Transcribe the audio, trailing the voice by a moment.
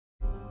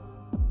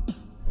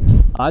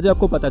आज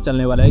आपको पता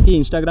चलने वाला है कि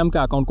इंस्टाग्राम के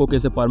अकाउंट को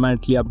कैसे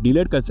परमानेंटली आप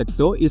डिलीट कर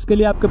सकते हो। इसके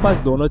लिए आपके पास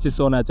दोनों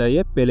चीज़ होना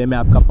चाहिए। पहले में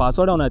आपका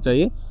पासवर्ड होना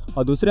चाहिए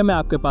और दूसरे में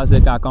आपके पास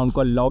एक अकाउंट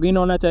को लॉगिन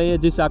होना चाहिए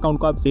जिस अकाउंट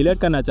को आप डिलीट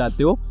करना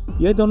चाहते हो।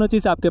 ये दोनों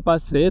चीज़ आपके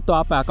पास है तो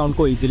आप अकाउंट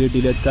को इजीली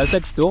डिलीट कर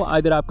सकते हो।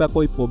 अगर आपका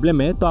कोई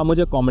प्रॉब्लम है तो आप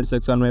मुझे कॉमेंट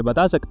सेक्शन में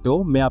बता सकते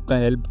हो, मैं आपका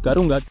हेल्प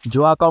करूंगा।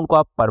 जो अकाउंट को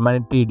आप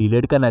परमानेंटली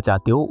डिलीट करना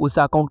चाहते हो उस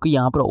अकाउंट को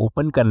यहाँ पर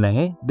ओपन करना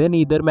है। देन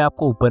इधर में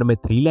आपको ऊपर में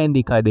 3 लाइन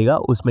दिखाई देगा,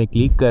 उसमें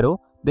क्लिक करो।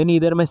 देन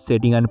इधर में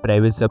सेटिंग एंड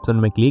प्राइवेसी ऑप्शन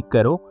में क्लिक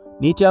करो।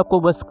 नीचे आपको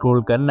बस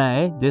स्क्रॉल करना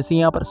है। जैसे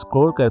यहाँ पर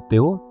स्क्रॉल करते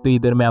हो तो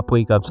इधर में आपको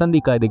एक ऑप्शन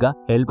दिखाई देगा,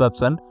 हेल्प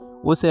ऑप्शन।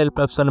 उस हेल्प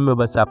ऑप्शन में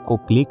बस आपको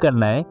क्लिक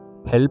करना है।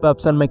 हेल्प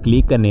ऑप्शन में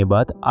क्लिक करने के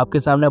बाद आपके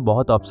सामने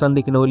बहुत ऑप्शन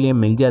दिखने के लिए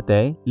मिल जाता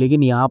है,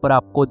 लेकिन यहाँ पर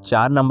आपको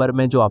 4 नंबर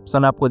में जो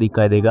ऑप्शन आपको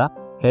दिखाई देगा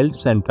हेल्प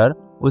सेंटर,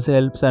 उस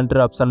हेल्प सेंटर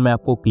ऑप्शन में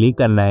आपको क्लिक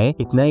करना है।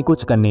 इतना ही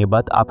कुछ करने के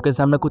बाद आपके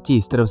सामने कुछ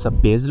इस तरफ से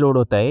पेज लोड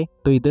होता है।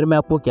 तो इधर में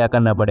आपको क्या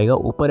करना पड़ेगा,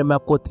 ऊपर में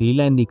आपको 3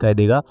 लाइन दिखाई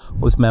देगा,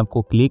 उसमें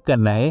आपको क्लिक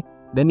करना है।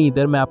 देन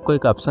इधर में आपको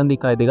एक ऑप्शन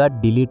दिखाई देगा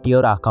डिलीट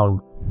योर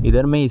अकाउंट,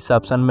 इधर में इस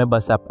ऑप्शन में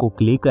बस आपको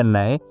क्लिक करना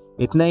है।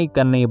 इतना ही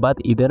करने के बाद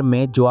इधर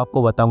में जो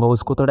आपको बताऊंगा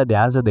उसको थोड़ा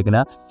ध्यान से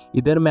देखना।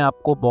 इधर में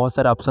आपको बहुत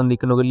सारा ऑप्शन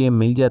दिखने के लिए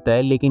मिल जाता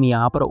है, लेकिन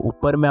यहाँ पर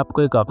ऊपर में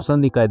आपको एक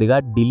ऑप्शन दिखाई देगा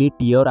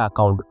डिलीट योर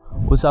अकाउंट।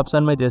 उस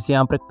ऑप्शन में जैसे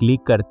यहाँ पर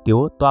क्लिक करते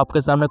हो तो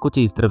आपके सामने कुछ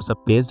इस तरफ से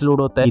पेज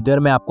लोड होता है। इधर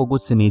में आपको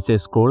कुछ नीचे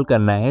स्क्रॉल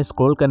करना है।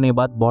 स्क्रॉल करने के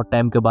बाद बहुत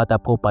टाइम के बाद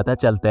आपको पता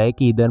चलता है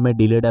कि इधर में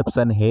डिलीट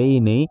ऑप्शन है ही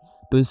नहीं।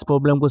 तो इस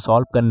प्रॉब्लम को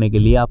सॉल्व करने के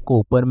लिए आपको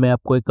ऊपर में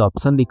आपको एक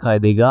ऑप्शन दिखाई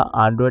देगा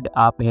एंड्रॉइड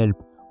ऐप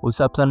हेल्प।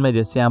 उस ऑप्शन में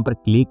जैसे यहाँ पर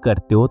क्लिक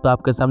करते हो तो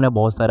आपके सामने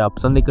बहुत सारे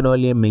ऑप्शन दिखने के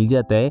लिए मिल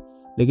जाता है,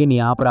 लेकिन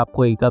यहाँ पर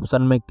आपको एक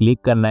ऑप्शन में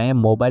क्लिक करना है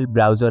मोबाइल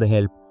ब्राउजर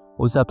हेल्प।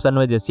 उस ऑप्शन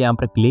में जैसे यहाँ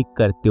पर क्लिक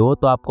करते हो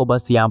तो आपको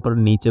बस यहाँ पर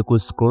नीचे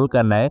कुछ स्क्रॉल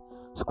करना है।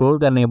 स्क्रॉल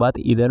करने के बाद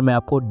इधर में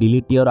आपको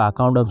डिलीट योर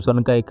अकाउंट ऑप्शन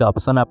का एक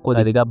ऑप्शन आपको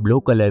दिखेगा ब्लू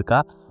कलर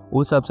का।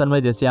 उस ऑप्शन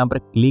में जैसे यहाँ पर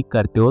क्लिक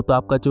करते हो तो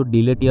आपका जो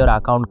डिलीट योर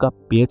अकाउंट का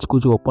पेज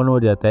कुछ ओपन हो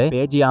जाता है।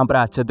 पेज यहाँ पर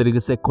अच्छे तरीके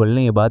से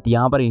खोलने के बाद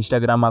यहाँ पर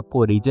इंस्टाग्राम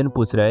आपको रीजन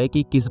पूछ रहा है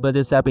कि किस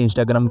वजह से आप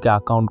इंस्टाग्राम के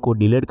अकाउंट को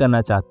डिलीट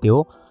करना चाहते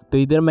हो। तो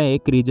इधर में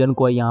एक रीजन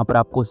को यहाँ पर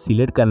आपको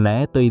सिलेक्ट करना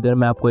है। तो इधर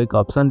में आपको एक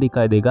ऑप्शन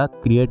दिखाई देगा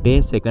क्रिएट ए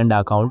सेकंड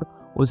अकाउंट,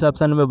 उस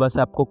ऑप्शन में बस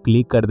आपको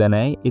क्लिक कर देना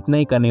है। इतना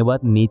ही करने के बाद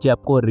नीचे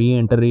आपको री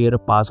एंटर योर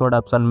पासवर्ड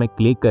ऑप्शन में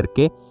क्लिक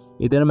करके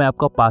इधर में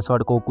आपको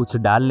पासवर्ड को कुछ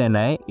डाल लेना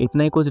है।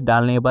 इतना ही कुछ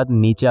डालने के बाद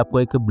नीचे आपको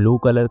एक ब्लू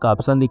कलर का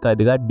ऑप्शन दिखाई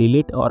देगा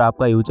डिलीट और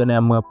आपका यूजर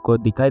नेम आपको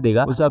दिखाई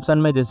देगा। उस ऑप्शन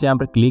में जैसे यहाँ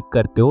पर क्लिक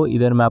करते हो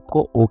इधर में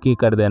आपको ओके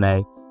कर देना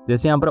है।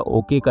 जैसे यहाँ पर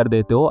ओके कर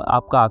देते हो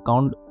आपका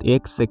अकाउंट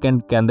 1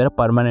 सेकंड के अंदर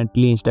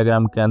परमानेंटली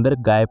इंस्टाग्राम के अंदर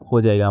गायब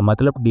हो जाएगा,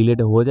 मतलब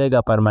डिलीट हो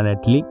जाएगा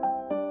परमानेंटली।